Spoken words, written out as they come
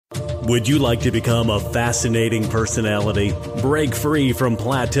Would you like to become a fascinating personality, break free from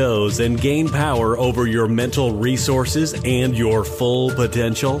plateaus, and gain power over your mental resources and your full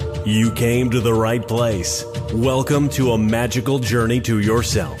potential? You came to the right place. Welcome to a magical journey to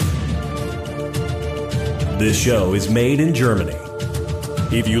yourself. This show is made in Germany.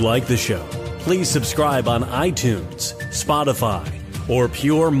 If you like the show, please subscribe on iTunes, Spotify, or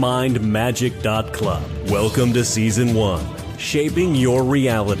puremindmagic.club. Welcome to Season 1, Shaping Your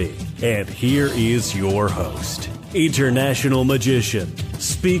Reality. And here is your host, international magician,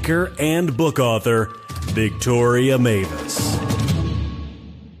 speaker, and book author, Victoria Mavis.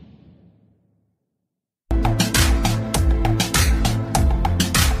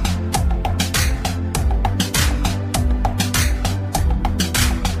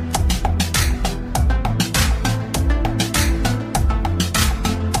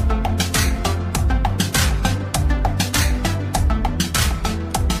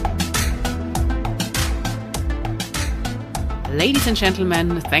 Ladies and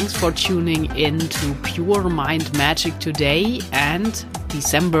gentlemen, thanks for tuning in to Pure Mind Magic today and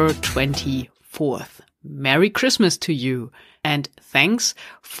December 24th. Merry Christmas to you, and thanks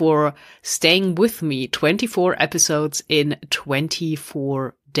for staying with me 24 episodes in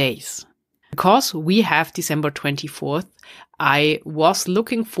 24 days. Because we have December 24th, I was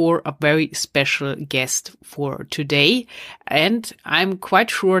looking for a very special guest for today, and I'm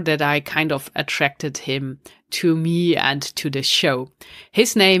quite sure that I kind of attracted him to me and to the show.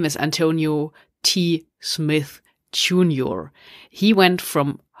 His name is Antonio T. Smith Jr. He went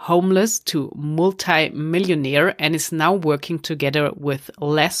from homeless to multimillionaire and is now working together with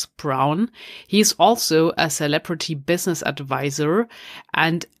Les Brown. He is also a celebrity business advisor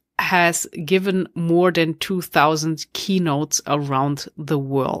and has given more than 2,000 keynotes around the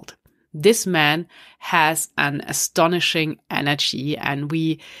world. This man has an astonishing energy, and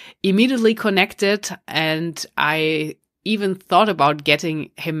we immediately connected, and I even thought about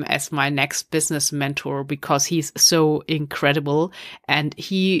getting him as my next business mentor because he's so incredible and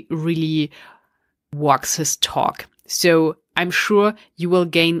he really walks his talk. So I'm sure you will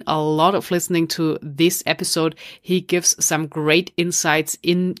gain a lot of listening to this episode. He gives some great insights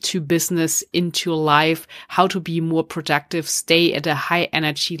into business, into life, how to be more productive, stay at a high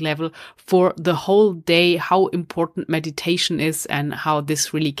energy level for the whole day, how important meditation is, and how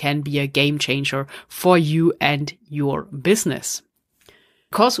this really can be a game changer for you and your business.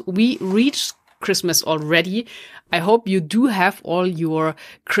 Because we reached Christmas already, I hope you do have all your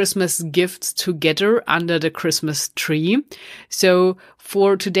Christmas gifts together under the Christmas tree. So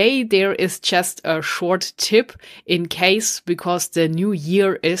for today, there is just a short tip in case, because the new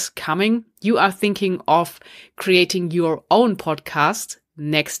year is coming, you are thinking of creating your own podcast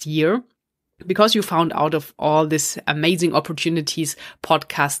next year. Because you found out of all these amazing opportunities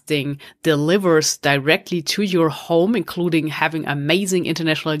podcasting delivers directly to your home, including having amazing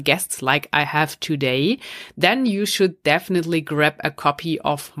international guests like I have today, then you should definitely grab a copy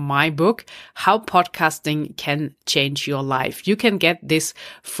of my book, How Podcasting Can Change Your Life. You can get this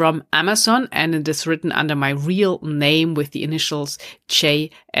from Amazon, and it is written under my real name with the initials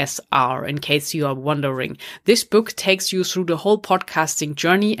JSR, in case you are wondering. This book takes you through the whole podcasting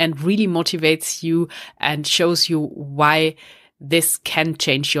journey and really motivates you and shows you why this can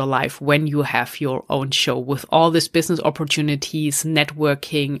change your life when you have your own show, with all these business opportunities,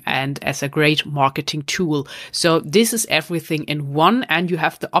 networking, and as a great marketing tool. So this is everything in one, and you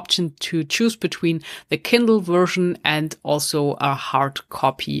have the option to choose between the Kindle version and also a hard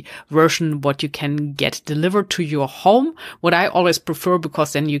copy version, what you can get delivered to your home, what I always prefer,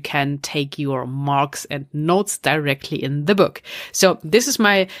 because then you can take your marks and notes directly in the book. So this is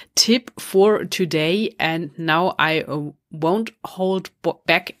my tip for today, and now I won't hold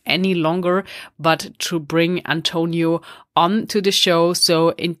back any longer, but to bring Antonio on to the show. So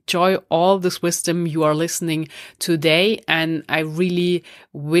enjoy all this wisdom you are listening today. And I really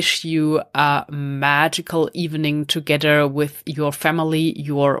wish you a magical evening together with your family,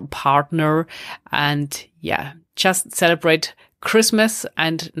 your partner, and just celebrate Christmas.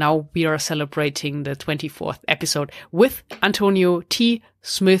 And now we are celebrating the 24th episode with Antonio T.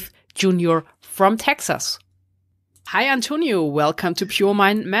 Smith Jr. from Texas. Hi, Antonio. Welcome to Pure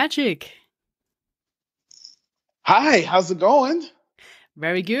Mind Magic. Hi, how's it going?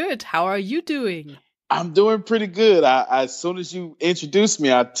 Very good. How are you doing? I'm doing pretty good. As soon as you introduced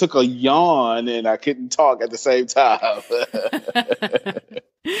me, I took a yawn and I couldn't talk at the same time.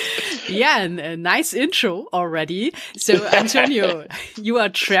 Yeah, a nice intro already. So, Antonio, you are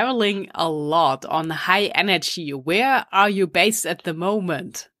traveling a lot on high energy. Where are you based at the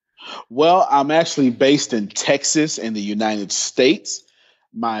moment? Well, I'm actually based in Texas in the United States.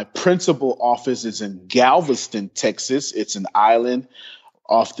 My principal office is in Galveston, Texas. It's an island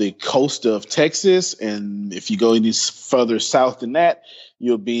off the coast of Texas. And if you go any further south than that,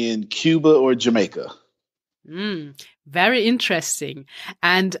 you'll be in Cuba or Jamaica. Very interesting.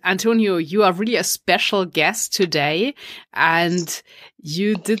 And Antonio, you are really a special guest today, and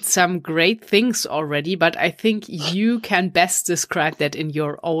you did some great things already, but I think you can best describe that in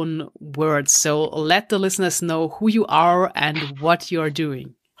your own words. So let the listeners know who you are and what you're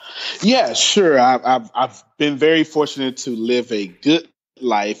doing. Yeah, sure. I've been very fortunate to live a good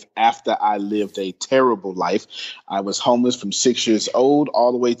life after I lived a terrible life. I was homeless from 6 years old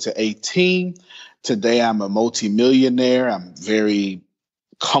all the way to 18. Today, I'm a multimillionaire. I'm very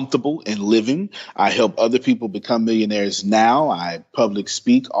comfortable in living. I help other people become millionaires now. I public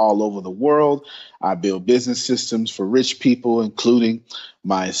speak all over the world. I build business systems for rich people, including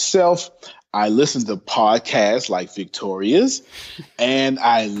myself. I listen to podcasts like Victoria's, and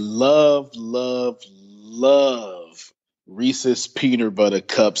I love Reese's peanut butter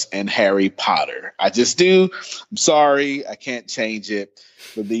cups and Harry Potter. I just do. I'm sorry. I can't change it.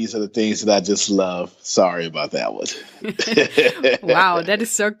 But these are the things that I just love. Sorry about that one. Wow, that is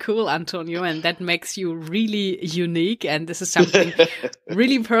so cool, Antonio. And that makes you really unique. And this is something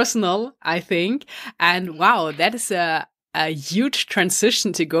really personal, I think. And wow, that is a huge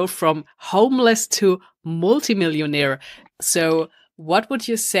transition to go from homeless to multimillionaire. So what would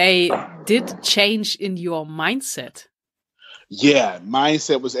you say did change in your mindset? Yeah,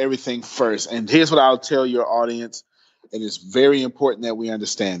 mindset was everything first. And here's what I'll tell your audience. And it's very important that we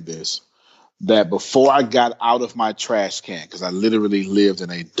understand this, that before I got out of my trash can, because I literally lived in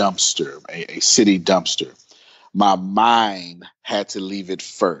a dumpster, a city dumpster, my mind had to leave it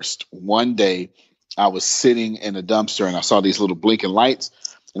first. One day I was sitting in a dumpster and I saw these little blinking lights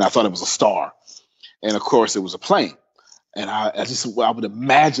and I thought it was a star. And of course it was a plane. And I would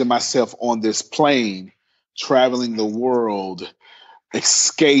imagine myself on this plane traveling the world,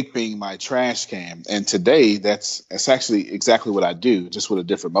 escaping my trash can. And today that's actually exactly what I do, just with a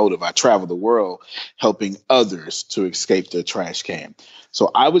different motive. I travel the world helping others to escape their trash can.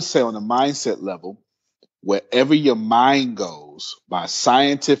 So I would say on a mindset level, wherever your mind goes, by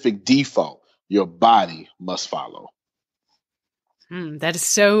scientific default, your body must follow. That is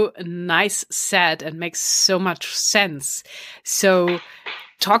so nice said and makes so much sense. So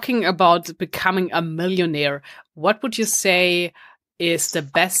talking about becoming a millionaire, what would you say is the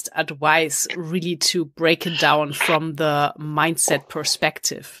best advice really to break it down from the mindset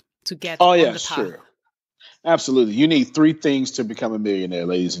perspective to get on the path? Sure. Absolutely. You need three things to become a millionaire,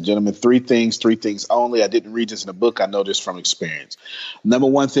 ladies and gentlemen. Three things only. I didn't read this in a book. I know this from experience. Number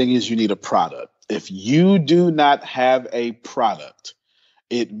one thing is you need a product. If you do not have a product,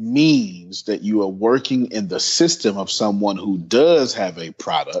 it means that you are working in the system of someone who does have a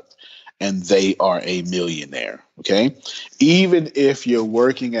product and they are a millionaire. Okay. Even if you're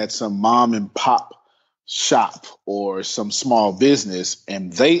working at some mom and pop shop or some small business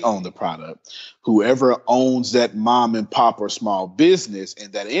and they own the product, whoever owns that mom and pop or small business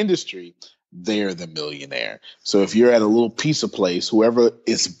in that industry, they're the millionaire. So if you're at a little pizza place, whoever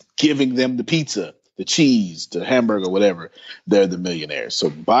is giving them the pizza, the cheese, the hamburger, whatever, they're the millionaire. So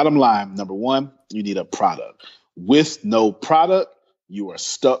bottom line, number one, you need a product. With no product, you are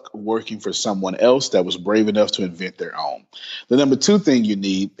stuck working for someone else that was brave enough to invent their own. The number two thing you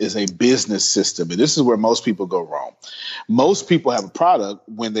need is a business system. And this is where most people go wrong. Most people have a product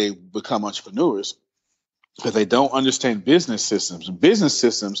when they become entrepreneurs, but they don't understand business systems. Business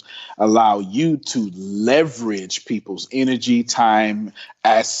systems allow you to leverage people's energy, time,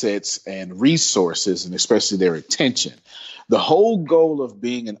 assets, and resources, and especially their attention. The whole goal of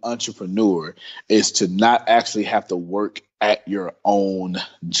being an entrepreneur is to not actually have to work at your own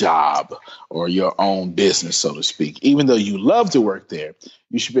job or your own business, so to speak. Even though you love to work there,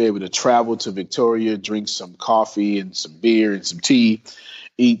 you should be able to travel to Victoria, drink some coffee and some beer and some tea,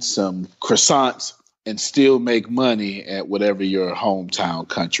 eat some croissants, and still make money at whatever your hometown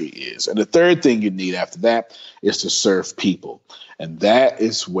country is. And the third thing you need after that is to serve people. And that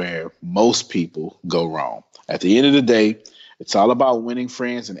is where most people go wrong. At the end of the day, it's all about winning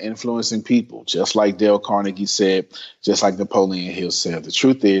friends and influencing people. Just like Dale Carnegie said, just like Napoleon Hill said, the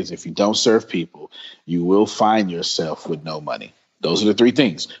truth is, if you don't serve people, you will find yourself with no money. Those are the three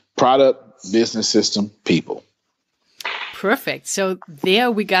things: product, business system, people. Perfect. So there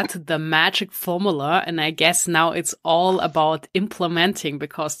we got the magic formula. And I guess now it's all about implementing,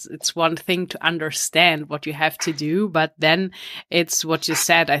 because it's one thing to understand what you have to do, but then it's what you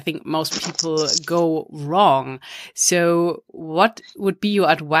said. I think most people go wrong. So what would be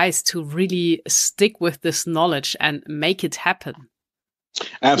your advice to really stick with this knowledge and make it happen?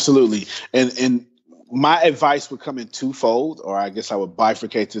 Absolutely. And my advice would come in twofold, or I guess I would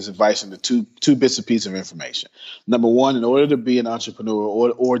bifurcate this advice into two bits of piece of information. Number one, in order to be an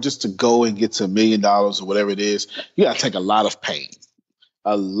entrepreneur or just to go and get to $1 million or whatever it is, you got to take a lot of pain,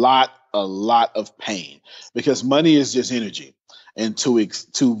 a lot of pain, because money is just energy. And to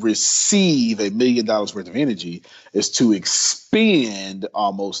receive $1 million worth of energy is to expend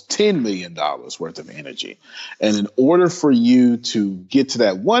almost $10 million worth of energy. And in order for you to get to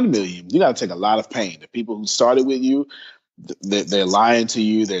that 1 million, you got to take a lot of pain. The people who started with you, they're lying to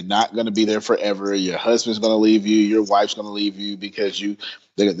you. They're not going to be there forever. Your husband's going to leave you. Your wife's going to leave you because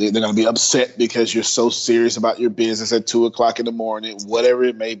they're going to be upset because you're so serious about your business at 2:00 in the morning, whatever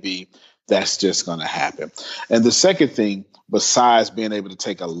it may be. That's just going to happen. And the second thing, besides being able to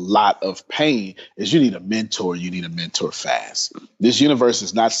take a lot of pain, is you need a mentor. You need a mentor fast. This universe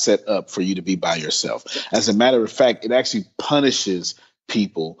is not set up for you to be by yourself. As a matter of fact, it actually punishes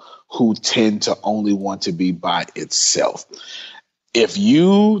people who tend to only want to be by itself. If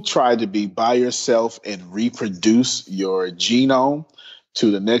you try to be by yourself and reproduce your genome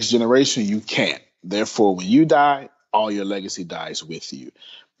to the next generation, you can't. Therefore, when you die, all your legacy dies with you.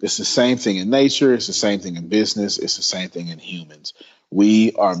 It's the same thing in nature. It's the same thing in business. It's the same thing in humans.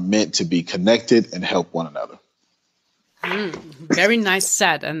 We are meant to be connected and help one another. Very nice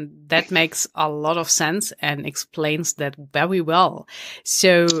said. And that makes a lot of sense and explains that very well.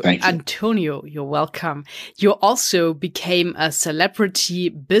 So, Antonio, you're welcome. You also became a celebrity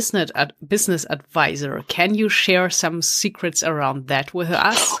business advisor. Can you share some secrets around that with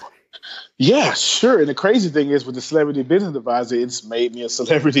us? Yeah, sure. And the crazy thing is with the Celebrity Business Advisor, it's made me a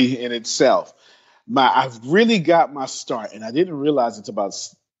celebrity in itself. I've really got my start, and I didn't realize it's about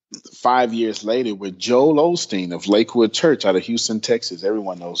 5 years later with Joel Osteen of Lakewood Church out of Houston, Texas.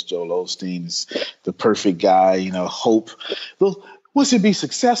 Everyone knows Joel Osteen is the perfect guy, hope. Wants to be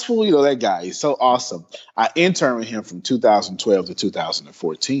successful, that guy. He's so awesome. I interned with him from 2012 to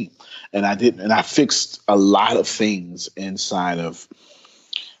 2014, and I fixed a lot of things inside of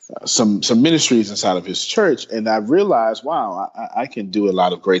some ministries inside of his church. And I realized, wow, I can do a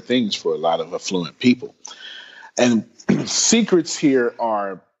lot of great things for a lot of affluent people. And secrets here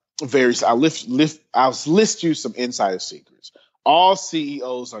are various. I'll list you some insider secrets. All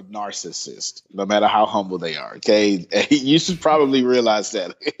CEOs are narcissists, no matter how humble they are. Okay. You should probably realize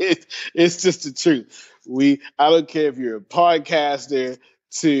that. It's just the truth. I don't care if you're a podcaster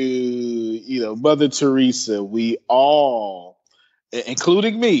to, Mother Teresa, we all,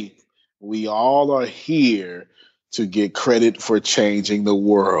 including me, we all are here to get credit for changing the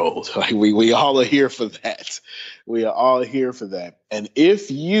world. Like we all are here for that. We are all here for that. And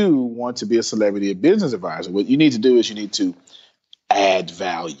if you want to be a celebrity, a business advisor, what you need to do is you need to add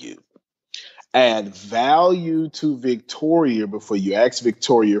value. Add value to Victoria before you ask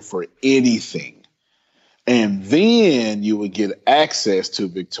Victoria for anything. And then you will get access to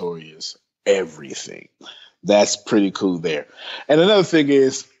Victoria's everything. That's pretty cool there. And another thing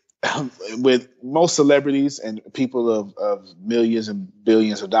is, with most celebrities and people of millions and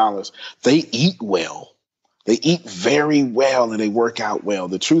billions of dollars, they eat well. They eat very well and they work out well.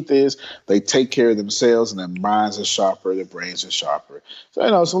 The truth is they take care of themselves and their minds are sharper, their brains are sharper.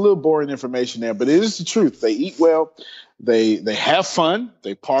 So, it's a little boring information there, but it is the truth. They eat well, they have fun,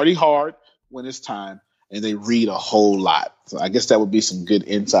 they party hard when it's time, and they read a whole lot. So I guess that would be some good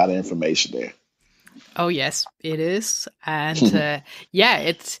insider information there. Oh, yes, it is. And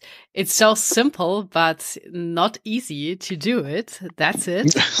it's so simple, but not easy to do it. That's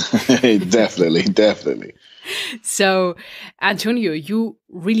it. Definitely. So, Antonio, you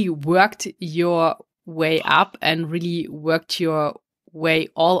really worked your way up and really worked your way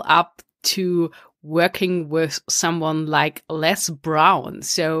all up to working with someone like Les Brown.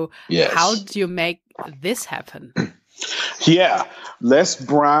 So yes. How do you make this happen? Yeah, Les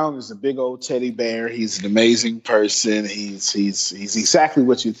Brown is a big old teddy bear. He's an amazing person. He's exactly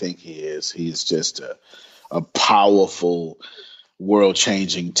what you think he is. He's just a powerful,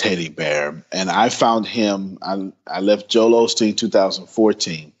 world-changing teddy bear. And I found him. I left Joel Osteen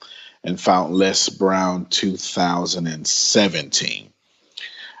 2014 and found Les Brown 2017.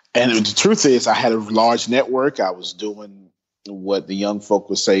 And the truth is, I had a large network. I was doing what the young folk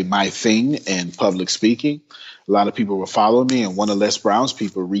would say, my thing in public speaking. A lot of people were following me, and one of Les Brown's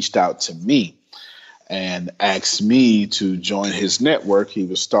people reached out to me and asked me to join his network. He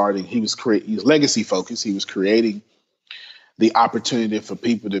was legacy focused. He was creating the opportunity for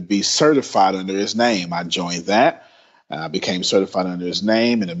people to be certified under his name. I joined that. I became certified under his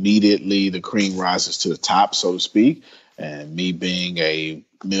name, and immediately the cream rises to the top, so to speak. And me being a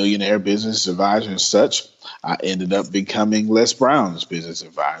millionaire business advisor and such, I ended up becoming Les Brown's business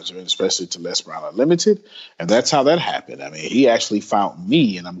advisor, and especially to Les Brown Unlimited. And that's how that happened. I mean, he actually found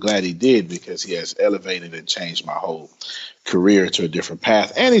me, and I'm glad he did, because he has elevated and changed my whole career to a different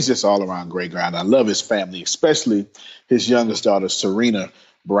path. And he's just all around great guy. I love his family, especially his youngest daughter, Serena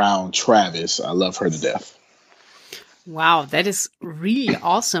Brown Travis. I love her to death. Wow, that is really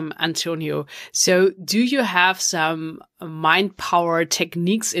awesome, Antonio. So do you have some mind power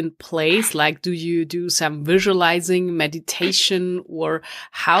techniques in place? Like, do you do some visualizing, meditation, or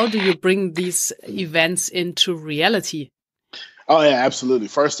how do you bring these events into reality? Oh, yeah, absolutely.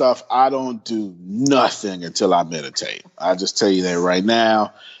 First off, I don't do nothing until I meditate. I just tell you that right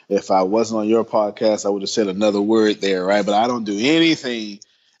now. If I wasn't on your podcast, I would have said another word there, right? But I don't do anything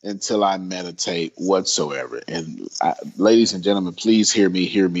until I meditate whatsoever. And ladies and gentlemen, please hear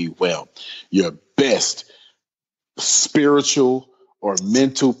me well. Your best spiritual or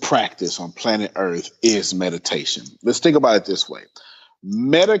mental practice on planet Earth is meditation. Let's think about it this way.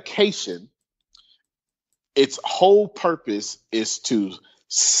 Medication, its whole purpose is to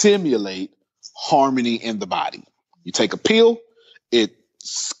simulate harmony in the body. You take a pill, it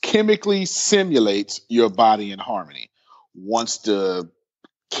chemically simulates your body in harmony. Once the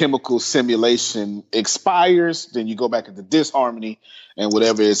chemical simulation expires, then you go back into disharmony, and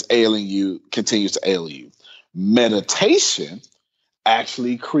whatever is ailing you continues to ail you. Meditation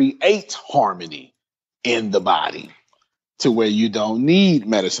actually creates harmony in the body to where you don't need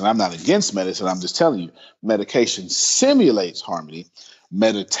medicine. I'm not against medicine. I'm just telling you, medication simulates harmony.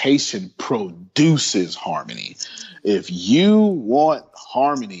 Meditation produces harmony. If you want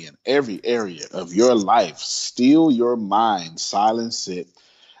harmony in every area of your life, still your mind, silence it,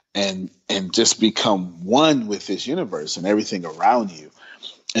 and just become one with this universe and everything around you.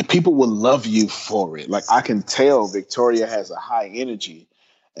 And people will love you for it. Like, I can tell Victoria has a high energy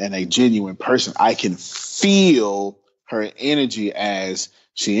and a genuine person. I can feel her energy as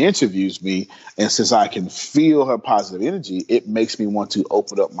she interviews me. And since I can feel her positive energy, it makes me want to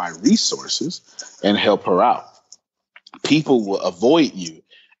open up my resources and help her out. People will avoid you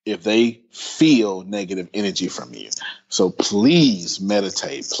if they feel negative energy from you. So please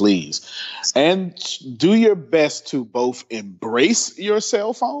meditate, please. And do your best to both embrace your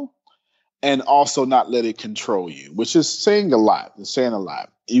cell phone and also not let it control you, which is saying a lot. It's saying a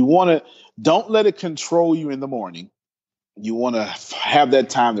lot. Don't let it control you in the morning. You want to have that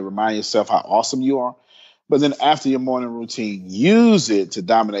time to remind yourself how awesome you are. But then after your morning routine, use it to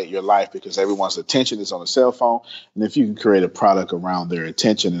dominate your life, because everyone's attention is on a cell phone. And if you can create a product around their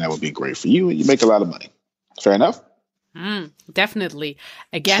attention, then that would be great for you, and you make a lot of money. Fair enough? Definitely.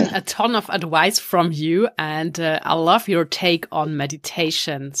 Again, a ton of advice from you, and I love your take on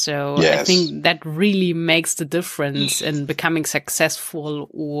meditation. So yes. I think that really makes the difference in becoming successful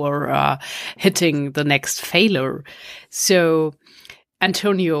or hitting the next failure. So,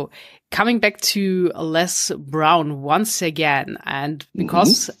 Antonio, coming back to Les Brown once again, and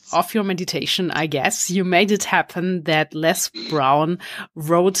because of your meditation, I guess, you made it happen that Les Brown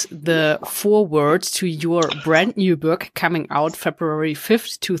wrote the foreword to your brand new book coming out February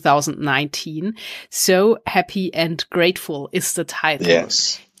 5th, 2019. So Happy and Grateful is the title.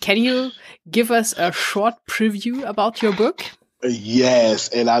 Yes. Can you give us a short preview about your book? Yes,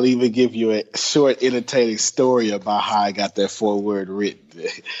 and I'll even give you a short, entertaining story about how I got that foreword written.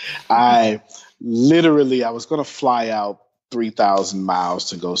 I was going to fly out 3,000 miles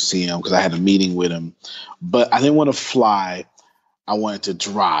to go see him because I had a meeting with him, but I didn't want to fly. I wanted to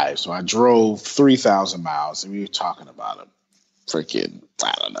drive. So I drove 3,000 miles, and we were talking about a freaking,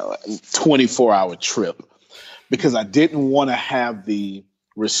 24-hour trip, because I didn't want to have the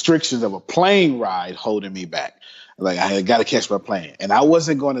restrictions of a plane ride holding me back. Like, I had got to catch my plane, and I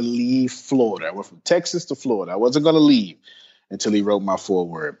wasn't going to leave Florida. I went from Texas to Florida. I wasn't going to leave until he wrote my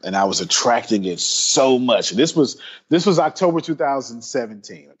foreword, and I was attracting it so much. And this was October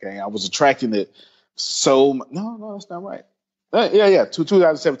 2017. Okay, I was attracting it so much. No, that's not right.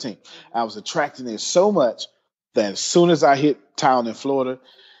 2017. I was attracting it so much that as soon as I hit town in Florida,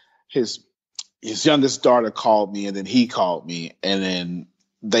 his youngest daughter called me, and then he called me, and then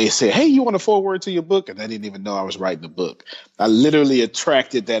they said, "Hey, you want a foreword to your book?" And I didn't even know I was writing a book. I literally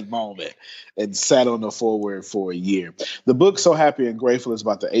attracted that moment and sat on the foreword for a year. The book, So Happy and Grateful, is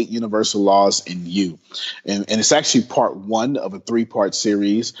about the 8 universal laws in you. And it's actually part 1 of a 3-part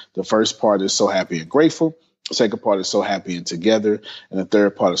series. The first part is So Happy and Grateful. The second part is So Happy and Together. And the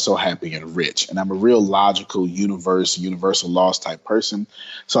third part is So Happy and Rich. And I'm a real logical universal laws type person.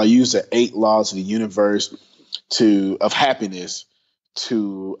 So I use the 8 laws of the universe of happiness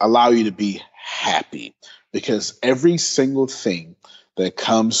to allow you to be happy, because every single thing that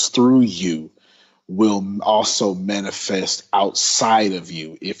comes through you will also manifest outside of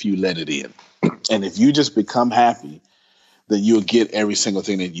you if you let it in. And if you just become happy, then you'll get every single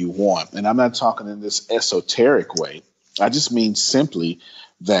thing that you want. And I'm not talking in this esoteric way. I just mean simply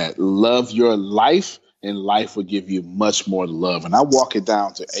that love your life, and life will give you much more love. And I walk it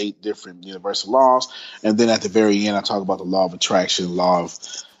down to 8 different universal laws. And then at the very end, I talk about the law of attraction, law of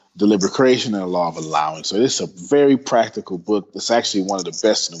deliberate creation, and the law of allowing. So it's a very practical book. It's actually one of the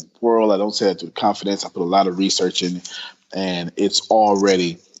best in the world. I don't say that with confidence. I put a lot of research in it, and it's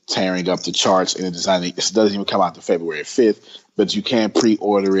already tearing up the charts in the design. It doesn't even come out to February 5th, but you can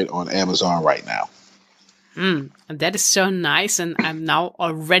pre-order it on Amazon right now. And that is so nice. And I'm now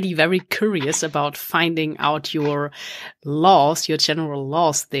already very curious about finding out your laws, your general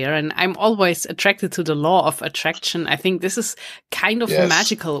laws there. And I'm always attracted to the law of attraction. I think this is kind of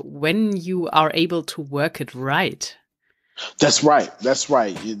magical when you are able to work it right. That's right. That's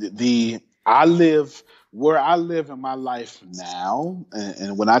right. I live where I live in my life now.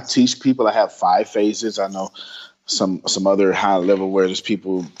 And when I teach people, I have 5 phases. I know some other high level awareness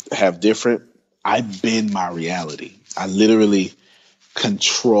people have different. I bend my reality. I literally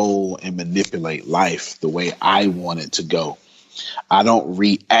control and manipulate life the way I want it to go. I don't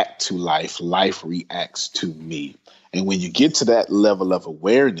react to life. Life reacts to me. And when you get to that level of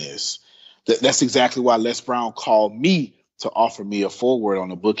awareness, that's exactly why Les Brown called me to offer me a foreword on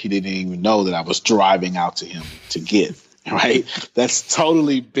a book he didn't even know that I was driving out to him to get, right? That's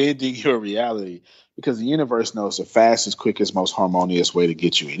totally bending your reality, because the universe knows the fastest, quickest, most harmonious way to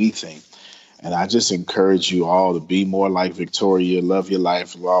get you anything. And I just encourage you all to be more like Victoria, love your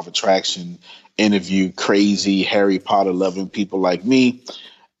life, law of attraction, interview crazy Harry Potter loving people like me,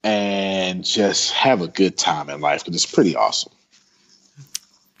 and just have a good time in life, because it's pretty awesome.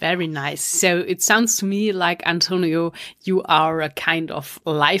 Very nice. So it sounds to me like, Antonio, you are a kind of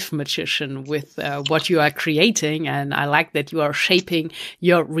life magician with what you are creating. And I like that you are shaping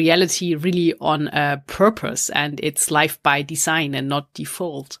your reality really on purpose, and it's life by design and not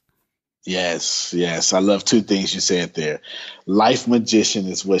default. Yes. I love 2 things you said there. Life magician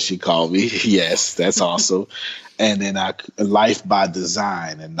is what she called me. Yes, that's awesome. And then life by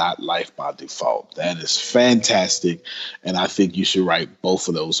design and not life by default. That is fantastic. And I think you should write both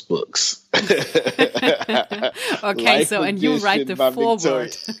of those books. Okay, so and you write the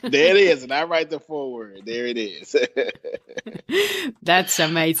foreword. There it is. And I write the foreword. There it is. That's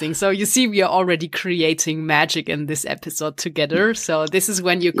amazing. So you see, we are already creating magic in this episode together. So this is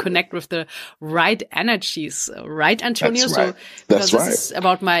when you connect with the right energies, right, Antonio? That's right. So this is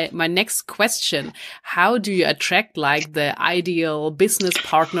about my next question. How do you attract like the ideal business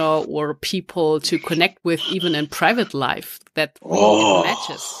partner or people to connect with even in private life that really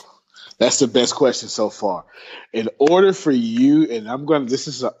matches? That's the best question so far. In order for you, and this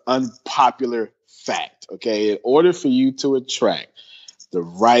is an unpopular fact, okay? In order for you to attract the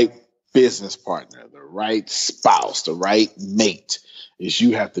right business partner, the right spouse, the right mate, is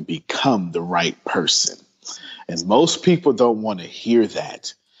you have to become the right person. And most people don't want to hear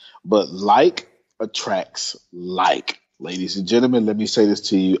that, but like attracts like. Ladies and gentlemen, let me say this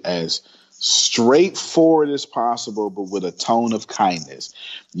to you as straightforward as possible, but with a tone of kindness.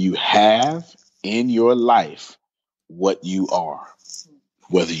 You have in your life what you are,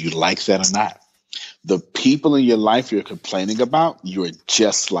 whether you like that or not. The people in your life you're complaining about, you're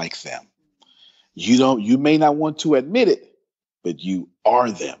just like them. You may not want to admit it, but you are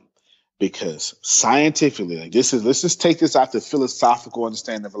them. Because scientifically, let's just take this out the philosophical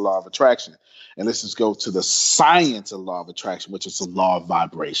understanding of the law of attraction, and let's just go to the science of the law of attraction, which is the law of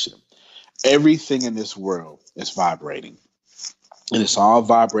vibration. Everything in this world is vibrating, and it's all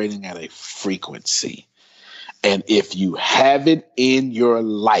vibrating at a frequency. And if you have it in your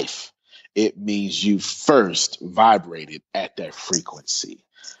life, it means you first vibrated at that frequency.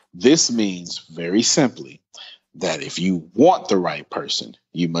 This means very simply that if you want the right person,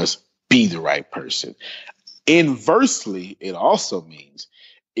 you must be the right person. Inversely, it also means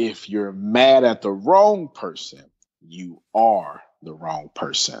if you're mad at the wrong person, you are the wrong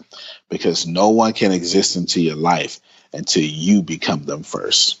person, because no one can exist into your life until you become them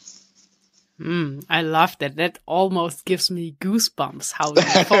first. I love that. That almost gives me goosebumps how you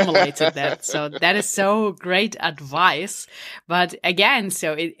formulated that. So that is so great advice. But again,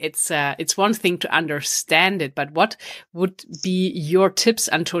 so it's one thing to understand it, but what would be your tips,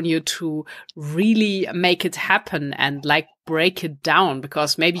 Antonio, to really make it happen and like break it down?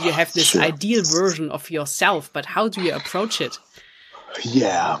 Because maybe you have this ideal version of yourself, but how do you approach it?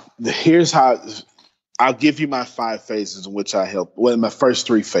 Yeah, here's how I'll give you my 5 phases in which I help. Well, my first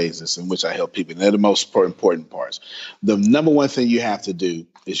 3 phases in which I help people. And they're the most important parts. The number one thing you have to do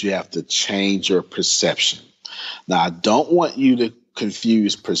is you have to change your perception. Now, I don't want you to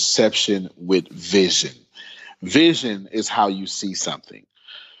confuse perception with vision. Vision is how you see something.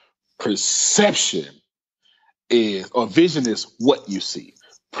 Perception or vision is what you see.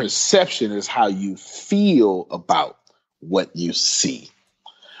 Perception is how you feel about what you see.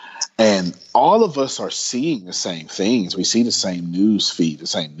 And all of us are seeing the same things. We see the same news feed, the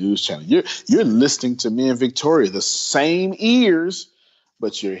same news channel. You're listening to me and Victoria, the same ears,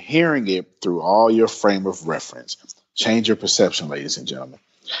 but you're hearing it through all your frame of reference. Change your perception, ladies and gentlemen.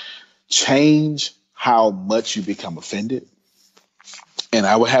 Change how much you become offended. And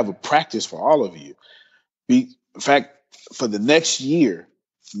I will have a practice for all of you. In fact, for the next year,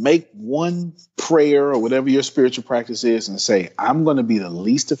 make one prayer or whatever your spiritual practice is and say, I'm going to be the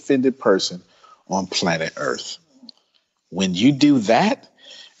least offended person on planet Earth. When you do that,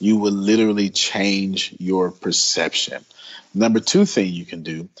 you will literally change your perception. Number 2 thing you can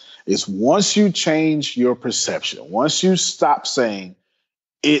do is once you change your perception, once you stop saying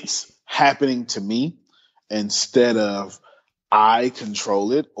it's happening to me instead of I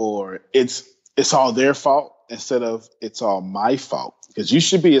control it, or it's all their fault instead of it's all my fault. Because you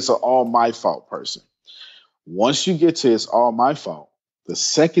should be, it's an all my fault person. Once you get to it's all my fault, the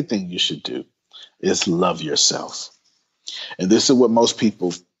second thing you should do is love yourself. And this is what most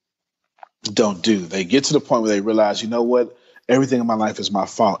people don't do. They get to the point where they realize, you know what? Everything in my life is my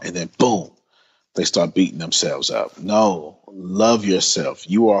fault. And then boom, they start beating themselves up. No, love yourself.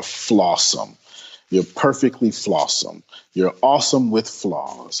 You are flawsome. You're perfectly flawsome. You're awesome with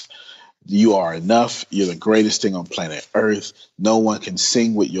flaws. You are enough. You're the greatest thing on planet Earth. No one can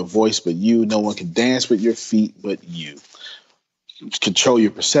sing with your voice but you. No one can dance with your feet but you. Control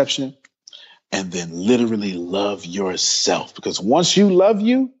your perception and then literally love yourself. Because once you love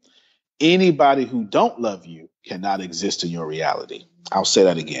you, anybody who don't love you cannot exist in your reality. I'll say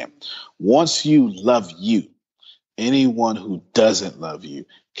that again. Once you love you, anyone who doesn't love you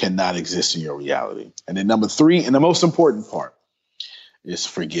cannot exist in your reality. And then number 3, and the most important part, is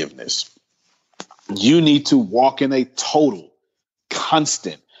forgiveness. You need to walk in a total,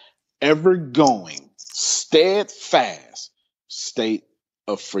 constant, ever-going, steadfast state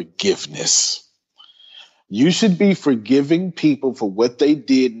of forgiveness. You should be forgiving people for what they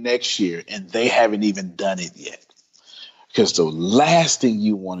did next year, and they haven't even done it yet. Because the last thing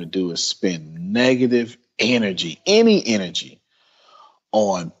you want to do is spend negative energy, any energy,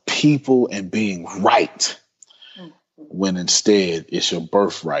 on people and being right, when instead it's your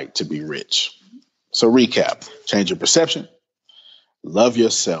birthright to be rich. So recap, change your perception, love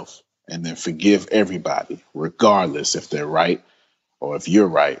yourself, and then forgive everybody, regardless if they're right or if you're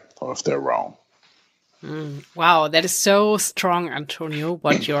right or if they're wrong. Wow, that is so strong, Antonio,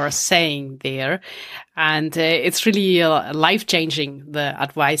 what you're saying there. And it's really life-changing, the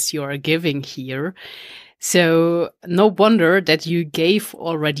advice you're giving here. So no wonder that you gave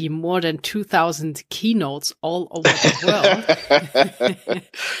already more than 2,000 keynotes all over the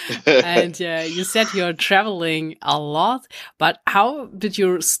world. And you said you're traveling a lot, but how did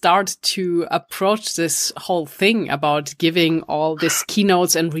you start to approach this whole thing about giving all these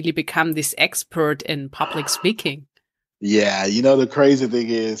keynotes and really become this expert in public speaking? Yeah, you know, the crazy thing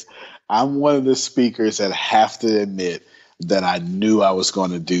is I'm one of the speakers that have to admit that I knew I was going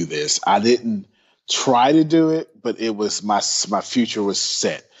to do this. I didn't try to do it, but it was my future was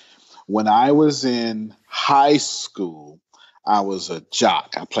set. When I was in high school, I was a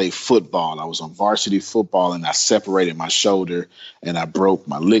jock. I played football. I was on varsity football, and I separated my shoulder, and I broke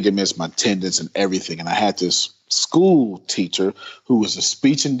my ligaments, my tendons, and everything. And I had this school teacher who was a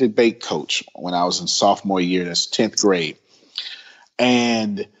speech and debate coach when I was in sophomore year. That's 10th grade.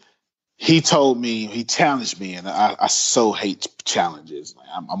 And he challenged me, and I so hate challenges.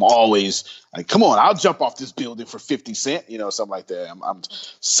 I'm always like, come on, I'll jump off this building for 50 cents, something like that. I'm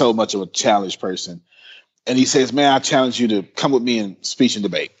so much of a challenge person. And he says, man, I challenge you to come with me in speech and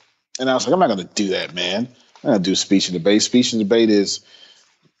debate. And I was like, I'm not going to do that, man. I'm not going to do speech and debate. Speech and debate it's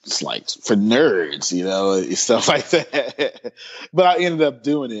like for nerds, stuff like that. But I ended up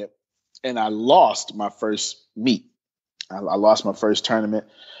doing it, and I lost my first meet. I lost my first tournament.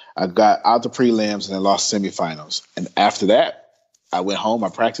 I got out the prelims and I lost semifinals. And after that, I went home. I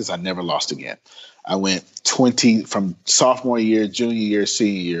practiced. I never lost again. I went 20 from sophomore year, junior year,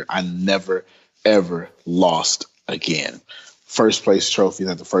 senior year. I never, ever lost again. First place trophies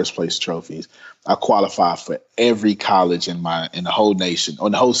at the first place trophies. I qualified for every college in the whole nation, or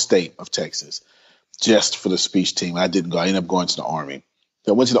in the whole state of Texas, just for the speech team. I didn't go. I ended up going to the Army.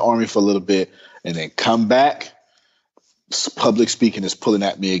 I went to the Army for a little bit and then come back. Public speaking is pulling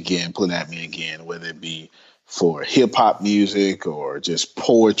at me again, whether it be for hip hop music or just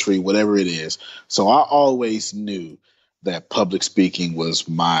poetry, whatever it is. So I always knew that public speaking was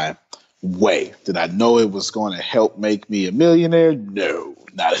my way. Did I know it was going to help make me a millionaire? No,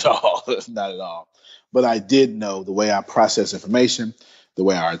 not at all. Not at all. But I did know the way I process information, the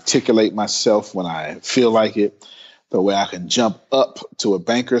way I articulate myself when I feel like it, the way I can jump up to a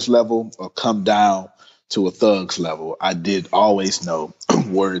banker's level or come down to a thug's level. I did always know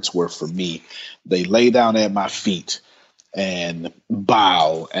words were for me. They lay down at my feet and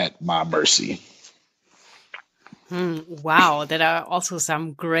bow at my mercy. Wow, there are also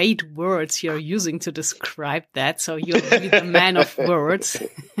some great words you're using to describe that. So you're really the man of words.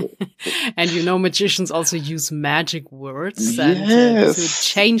 And magicians also use magic words and to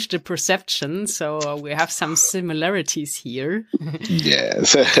change the perception. So we have some similarities here.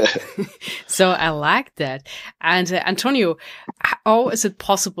 Yes. So I like that. And Antonio, how is it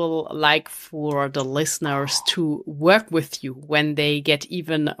possible, like, for the listeners to work with you when they get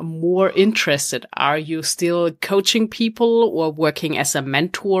even more interested? Are you still coaching people or working as a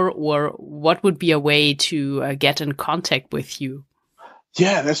mentor, or what would be a way to get in contact with you?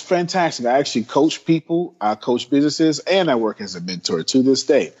 Yeah, that's fantastic. I actually coach people, I coach businesses, and I work as a mentor to this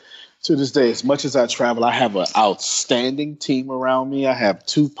day. To this day, as much as I travel, I have an outstanding team around me. I have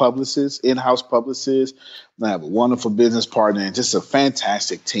 2 publicists, in-house publicists. I have a wonderful business partner and just a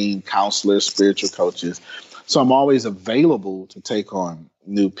fantastic team, counselors, spiritual coaches. So I'm always available to take on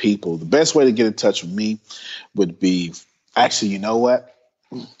new people. The best way to get in touch with me would be, actually, you know what?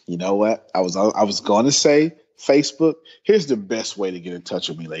 I was going to say Facebook. Here's the best way to get in touch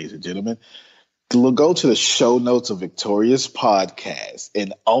with me, ladies and gentlemen. Go to the show notes of Victoria's podcast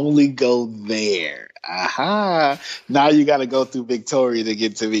and only go there. Aha. Now you got to go through Victoria to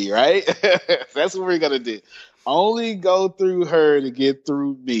get to me, right? That's what we're going to do. Only go through her to get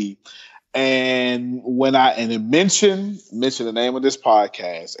through me. And then mention the name of this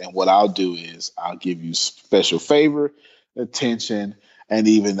podcast. And what I'll do is I'll give you special favor, attention, and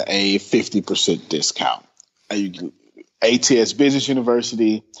even a 50% discount. ATS Business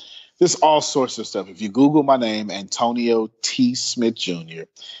University, there's all sorts of stuff. If you Google my name, Antonio T. Smith Jr.,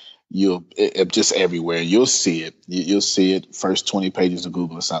 you'll just everywhere. You'll see it. You'll see it first 20 pages of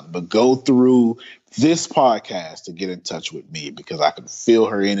Google or something. But go through this podcast to get in touch with me because I can feel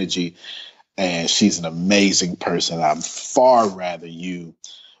her energy, and she's an amazing person. I'd far rather you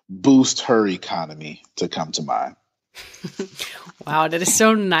boost her economy to come to mine. Wow, that is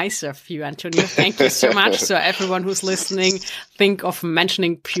so nice of you, Antonio. Thank you so much. So everyone who's listening, think of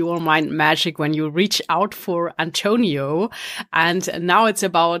mentioning Pure Mind Magic when you reach out for Antonio. And now it's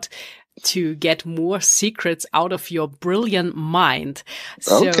about to get more secrets out of your brilliant mind.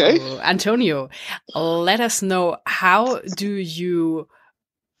 So, okay. Antonio, let us know, how do you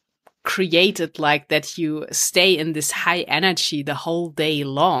create it like that you stay in this high energy the whole day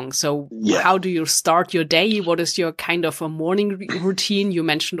long? So how do you start your day? What is your kind of a morning routine? You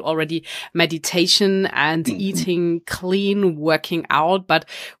mentioned already meditation and eating clean, working out, but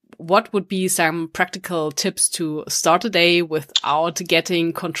what would be some practical tips to start a day without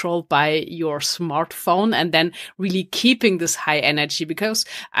getting controlled by your smartphone and then really keeping this high energy? Because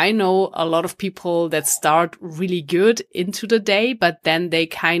I know a lot of people that start really good into the day, but then they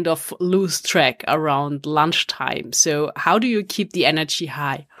kind of lose track around lunchtime. So how do you keep the energy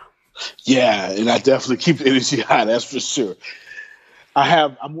high? Yeah, and I definitely keep the energy high. That's for sure.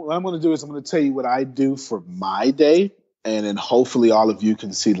 What I'm going to do is I'm going to tell you what I do for my day. And then hopefully all of you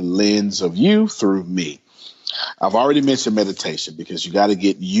can see the lens of you through me. I've already mentioned meditation because you got to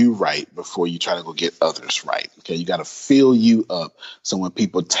get you right before you try to go get others right. Okay, you got to fill you up. So when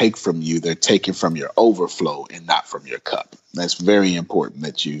people take from you, they're taking from your overflow and not from your cup. That's very important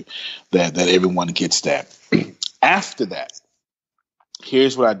that everyone gets that. After that,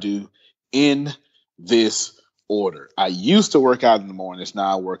 here's what I do in this order. I used to work out in the mornings.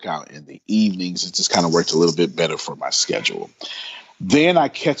 Now I work out in the evenings. It just kind of worked a little bit better for my schedule. Then I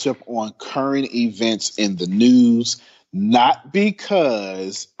catch up on current events in the news, not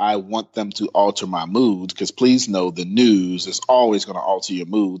because I want them to alter my mood, because please know the news is always going to alter your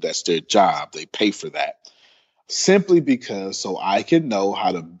mood. That's their job. They pay for that. Simply because so I can know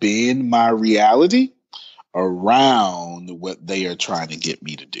how to bend my reality around what they are trying to get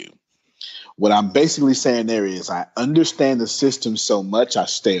me to do. What I'm basically saying there is I understand the system so much I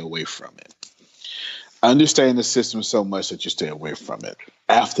stay away from it. I understand the system so much that you stay away from it.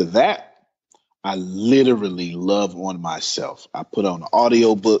 After that, I literally love on myself. I put on an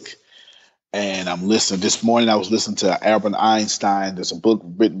audiobook And I'm listening. This morning I was listening to Albert Einstein. There's a book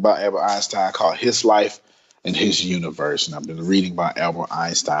written by Albert Einstein called His Life and His Universe. And I've been reading by Albert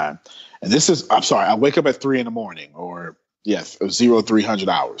Einstein. And I wake up at 3 a.m, or 300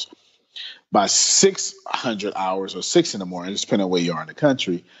 hours. By 600 hours or 6 a.m, just depending on where you are in the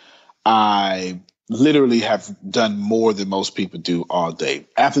country, I literally have done more than most people do all day.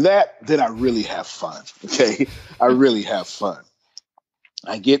 After that, then I really have fun. Okay. I really have fun.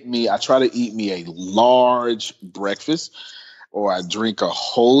 I try to eat me a large breakfast, or I drink a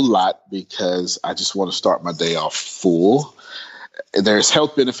whole lot because I just want to start my day off full. There's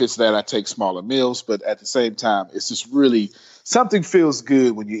health benefits that I take smaller meals, but at the same time, it's just really something feels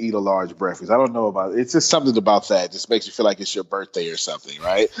good when you eat a large breakfast. I don't know about it. It's just something about that. It just makes you feel like it's your birthday or something,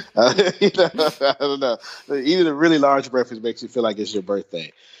 right? I don't know. Eating a really large breakfast makes you feel like it's your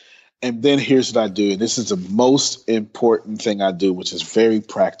birthday. And then here's what I do. And this is the most important thing I do, which is very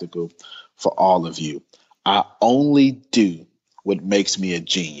practical for all of you. I only do what makes me a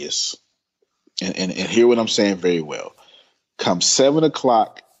genius. And hear what I'm saying very well. Come 7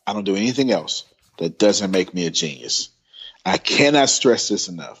 o'clock, I don't do anything else that doesn't make me a genius. I cannot stress this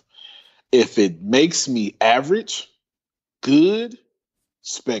enough. If it makes me average, good,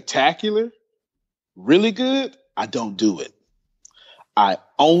 spectacular, really good, I don't do it. I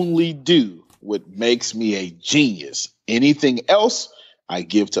only do what makes me a genius. Anything else, I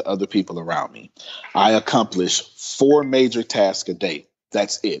give to other people around me. I accomplish 4 major tasks a day.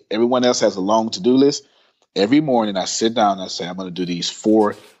 That's it. Everyone else has a long to-do list. Every morning I sit down and I say, I'm going to do these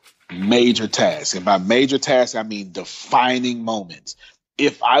 4 major tasks. And by major tasks, I mean defining moments.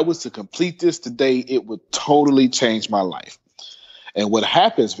 If I was to complete this today, it would totally change my life. And what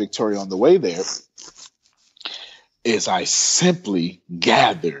happens, Victoria, on the way there is I simply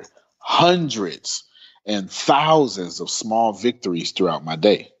gather hundreds and thousands of small victories throughout my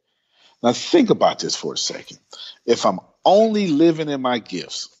day. Now think about this for a second. If I'm only living in my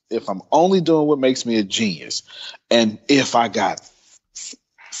gifts, if I'm only doing what makes me a genius, and if I got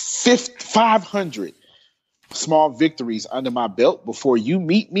 500 small victories under my belt before you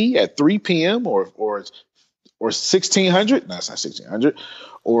meet me at 3 p.m. or 1,600, no, it's not 1,600,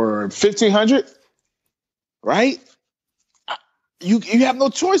 or 1,500, right? You have no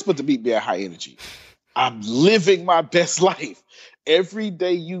choice but to meet me at high energy. I'm living my best life. Every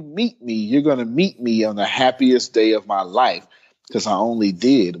day you meet me, you're going to meet me on the happiest day of my life because I only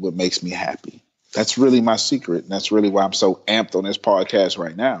did what makes me happy. That's really my secret. And that's really why I'm so amped on this podcast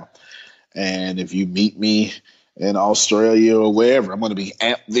right now. And if you meet me in Australia or wherever, I'm going to be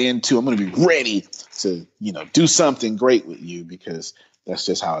amped then too. I'm going to be ready to, do something great with you because that's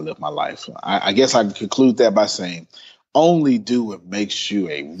just how I live my life. I guess I can conclude that by saying, only do what makes you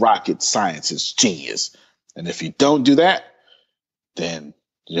a rocket scientist genius. And if you don't do that, then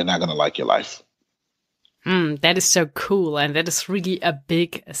you're not going to like your life. That is so cool. And that is really a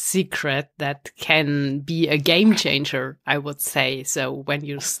big secret that can be a game changer, I would say. So when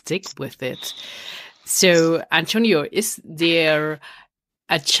you stick with it. So, Antonio, is there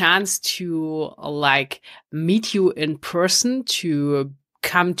a chance to meet you in person to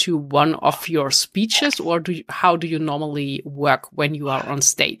come to one of your speeches, or how do you normally work when you are on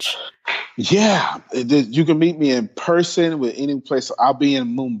stage? Yeah, you can meet me in person with any place. I'll be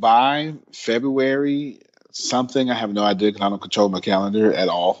in Mumbai, February something. I have no idea because I don't control my calendar at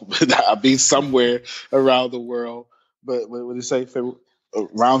all. I'll be somewhere around the world. But what did it say? February?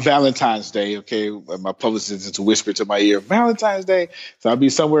 Around Valentine's Day, okay? My publicist just whispered to my ear, Valentine's Day. So I'll be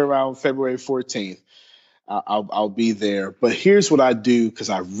somewhere around February 14th. I'll be there. But here's what I do because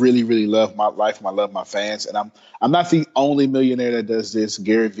I really, really love my life and I love my fans. And I'm not the only millionaire that does this.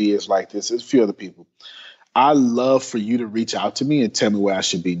 Gary Vee is like this. There's a few other people. I love for you to reach out to me and tell me where I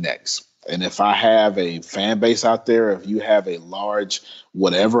should be next. And if I have a fan base out there, if you have a large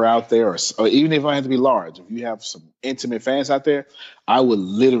whatever out there, or even if I have to be large, if you have some intimate fans out there, I would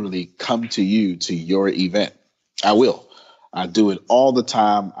literally come to you to your event. I will. I do it all the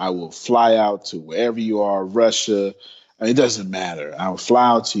time. I will fly out to wherever you are, Russia. It doesn't matter. I will fly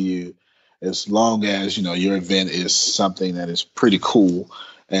out to you as long as, your event is something that is pretty cool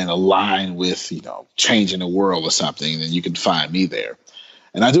and aligned with, changing the world or something, then you can find me there.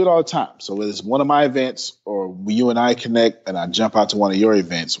 And I do it all the time. So whether it's one of my events or you and I connect and I jump out to one of your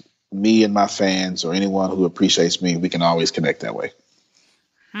events, me and my fans or anyone who appreciates me, we can always connect that way.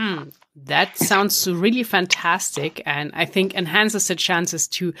 That sounds really fantastic, and I think enhances the chances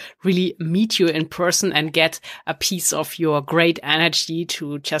to really meet you in person and get a piece of your great energy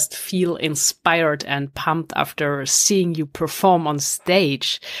to just feel inspired and pumped after seeing you perform on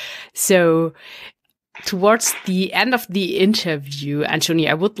stage. So Towards the end of the interview, Anthony,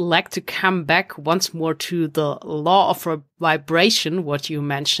 I would like to come back once more to the law of vibration, what you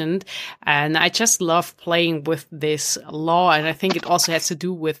mentioned. And I just love playing with this law. And I think it also has to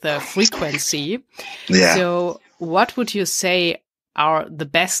do with frequency. Yeah. So what would you say are the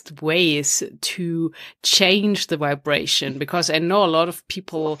best ways to change the vibration? Because I know a lot of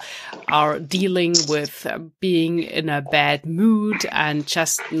people are dealing with being in a bad mood and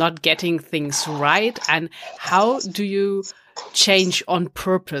just not getting things right. And how do you change on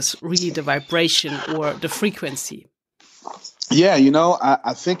purpose really the vibration or the frequency? Yeah,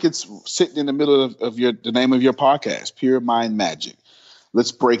 I think it's sitting in the middle of the name of your podcast, Pure Mind Magic.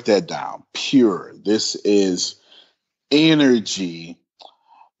 Let's break that down. Pure. This is energy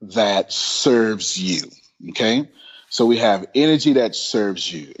that serves you. Okay. So we have energy that serves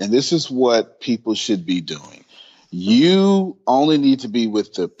you. And this is what people should be doing. You only need to be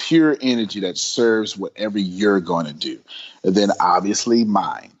with the pure energy that serves whatever you're going to do. And then obviously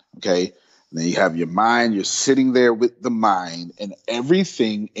mind. Okay. And then you have your mind. You're sitting there with the mind, and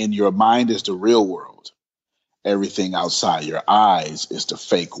everything in your mind is the real world. Everything outside your eyes is the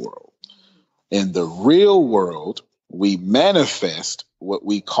fake world. In the real world, we manifest what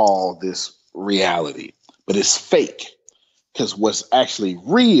we call this reality, but it's fake, because what's actually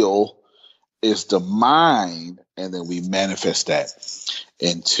real is the mind, and then we manifest that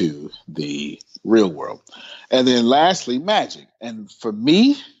into the real world. And then lastly, magic. And for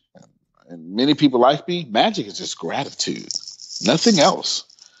me, and many people like me, magic is just gratitude, nothing else.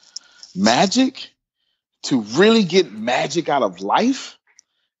 Magic, to really get magic out of life,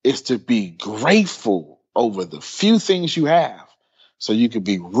 is to be grateful over the few things you have, so you can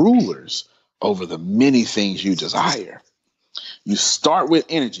be rulers over the many things you desire. You start with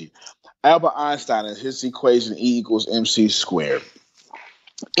energy. Albert Einstein, in his equation E equals MC squared,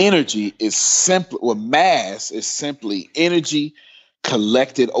 energy is simply, or mass is simply energy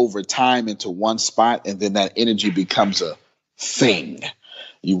collected over time into one spot, and then that energy becomes a thing.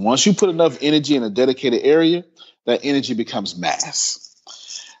 Once you put enough energy in a dedicated area, that energy becomes mass.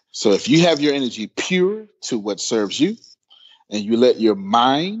 So if you have your energy pure to what serves you, and you let your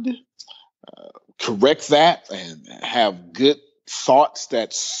mind correct that and have good thoughts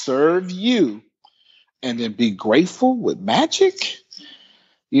that serve you, and then be grateful with magic,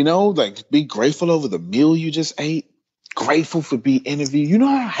 like be grateful over the meal you just ate, grateful for being interviewed. You know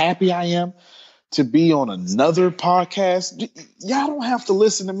how happy I am to be on another podcast? Y'all don't have to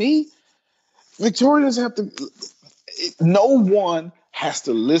listen to me. Victoria doesn't have to. No one has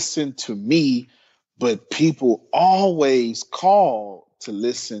to listen to me, but people always call to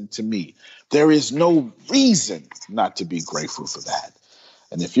listen to me. There is no reason not to be grateful for that.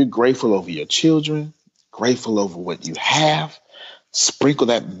 And if you're grateful over your children, grateful over what you have, sprinkle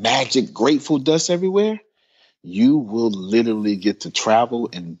that magic grateful dust everywhere, you will literally get to travel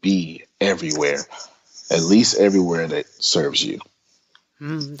and be everywhere, at least everywhere that serves you.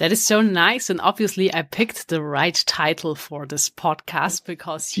 That is so nice. And obviously I picked the right title for this podcast,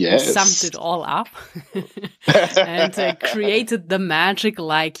 because you summed it all up and created the magic,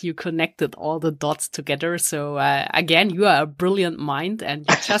 like you connected all the dots together. So again, you are a brilliant mind, and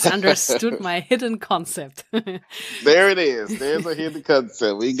you just understood my hidden concept. There it is. There's a hidden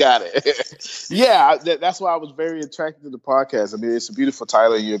concept. We got it. Yeah, that's why I was very attracted to the podcast. I mean, it's a beautiful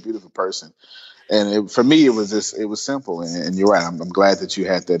title, and you're a beautiful person. And for me, it was simple. And you're right. I'm glad that you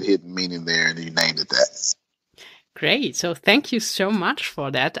had that hidden meaning there, and you named it that. Great. So thank you so much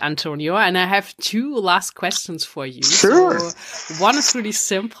for that, Antonio. And I have two last questions for you. Sure. So one is really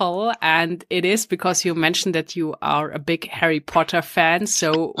simple, and it is because you mentioned that you are a big Harry Potter fan.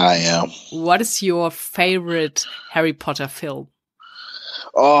 So I am. What is your favorite Harry Potter film?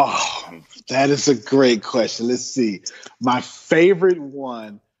 Oh, that is a great question. Let's see. My favorite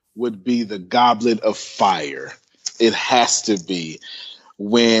one would be the Goblet of Fire. It has to be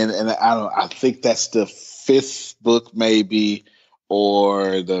I think that's the fifth book maybe,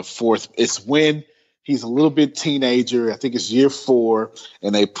 or the fourth. It's when he's a little bit teenager. I think it's year 4,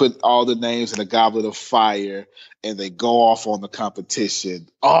 and they put all the names in the Goblet of Fire, and they go off on the competition.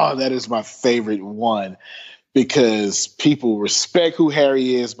 Oh, that is my favorite one, because people respect who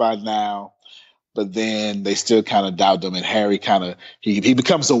Harry is by now, but then they still kind of doubt them. And Harry he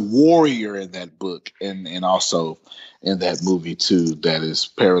becomes a warrior in that book, and also in that movie too, that is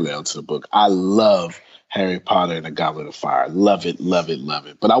parallel to the book. I love Harry Potter and the Goblet of Fire. Love it, love it, love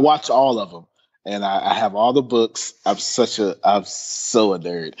it. But I watch all of them, and I have all the books. I'm so a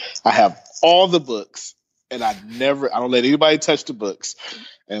nerd. I have all the books, and I don't let anybody touch the books.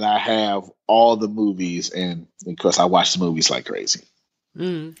 And I have all the movies, and of course I watch the movies like crazy.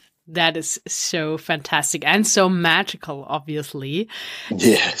 That is so fantastic and so magical, obviously.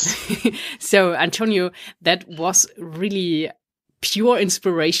 Yes. So, Antonio, that was really pure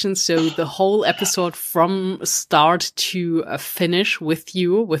inspiration. So the whole episode from start to finish with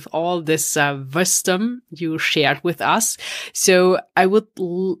you, with all this wisdom you shared with us. So I would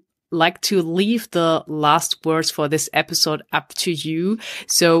like to leave the last words for this episode up to you.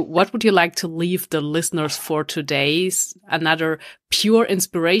 So what would you like to leave the listeners for today's? Another pure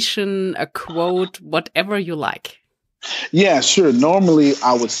inspiration, a quote, whatever you like. Yeah, sure. Normally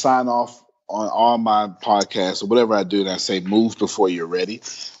I would sign off on all my podcasts or whatever I do, and I say move before you're ready,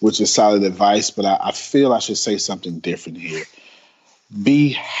 which is solid advice, but I feel I should say something different here. Be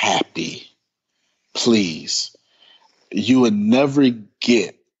happy, please. You will never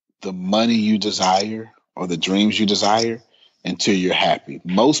get the money you desire or the dreams you desire until you're happy.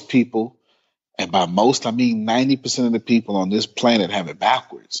 Most people, and by most I mean 90% of the people on this planet, have it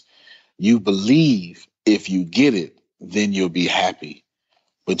backwards. You believe if you get it, then you'll be happy.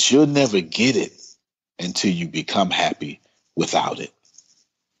 But you'll never get it until you become happy without it.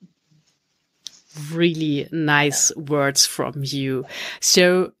 Really nice words from you.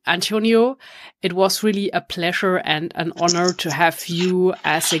 So, Antonio, it was really a pleasure and an honor to have you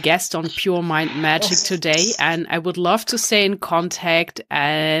as a guest on Pure Mind Magic today. And I would love to stay in contact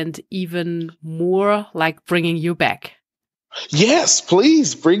and even more like bringing you back. Yes,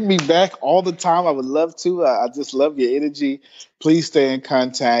 please bring me back all the time. I would love to. I just love your energy. Please stay in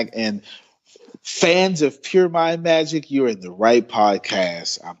contact. And fans of Pure Mind Magic, you're in the right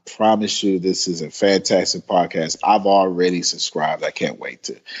podcast. I promise you this is a fantastic podcast. I've already subscribed. I can't wait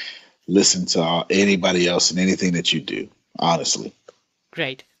to listen to anybody else and anything that you do, honestly.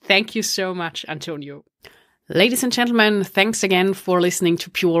 Great. Thank you so much, Antonio. Ladies and gentlemen, thanks again for listening to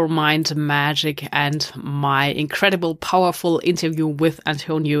Pure Mind Magic and my incredible, powerful interview with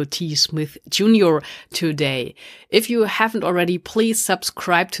Antonio T. Smith Jr. today. If you haven't already, please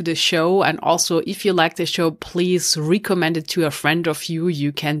subscribe to the show. And also, if you like the show, please recommend it to a friend of you.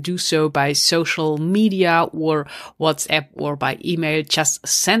 You can do so by social media or WhatsApp or by email. Just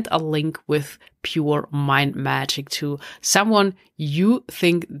send a link with Pure Mind Magic to someone you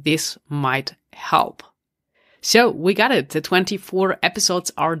think this might help. So we got it. The 24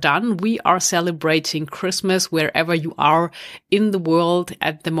 episodes are done. We are celebrating Christmas wherever you are in the world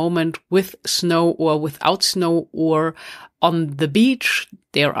at the moment, with snow or without snow or on the beach.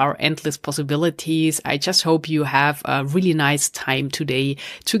 There are endless possibilities. I just hope you have a really nice time today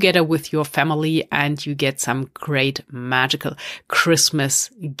together with your family and you get some great magical Christmas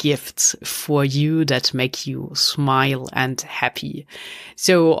gifts for you that make you smile and happy.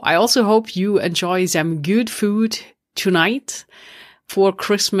 So I also hope you enjoy some good food tonight for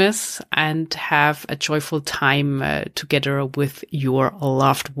Christmas and have a joyful time together with your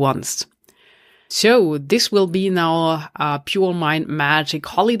loved ones. So this will be now a Pure Mind Magic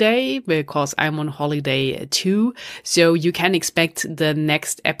holiday because I'm on holiday too. So you can expect the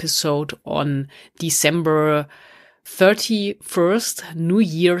next episode on December 31st, New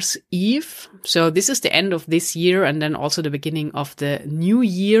Year's Eve. So this is the end of this year and then also the beginning of the new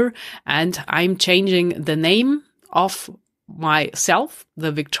year. And I'm changing the name of myself.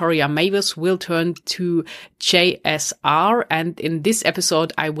 The Victoria Mavis will turn to JSR, and in this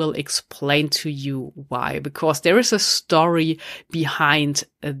episode I will explain to you why, because there is a story behind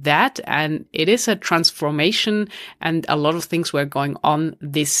that and it is a transformation and a lot of things were going on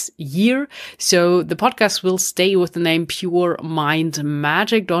this year. So the podcast will stay with the name Pure Mind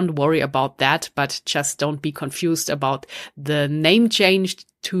Magic. Don't worry about that, but just don't be confused about the name change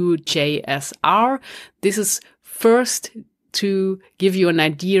to JSR. This is first to give you an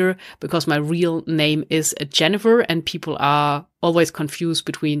idea, because my real name is Jennifer and people are always confused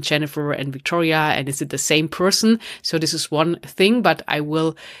between Jennifer and Victoria and is it the same person? So this is one thing, but I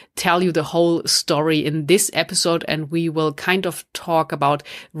will tell you the whole story in this episode and we will kind of talk about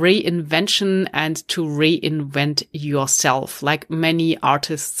reinvention and to reinvent yourself, like many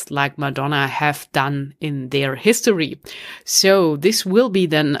artists like Madonna have done in their history. So this will be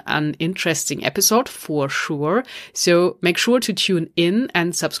then an interesting episode for sure. So make sure to tune in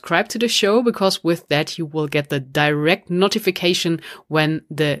and subscribe to the show, because with that you will get the direct notification when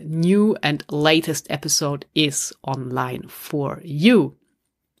the new and latest episode is online for you.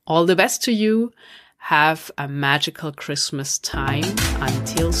 All the best to you. Have a magical Christmas time.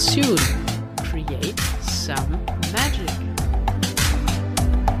 Until soon, create some magic.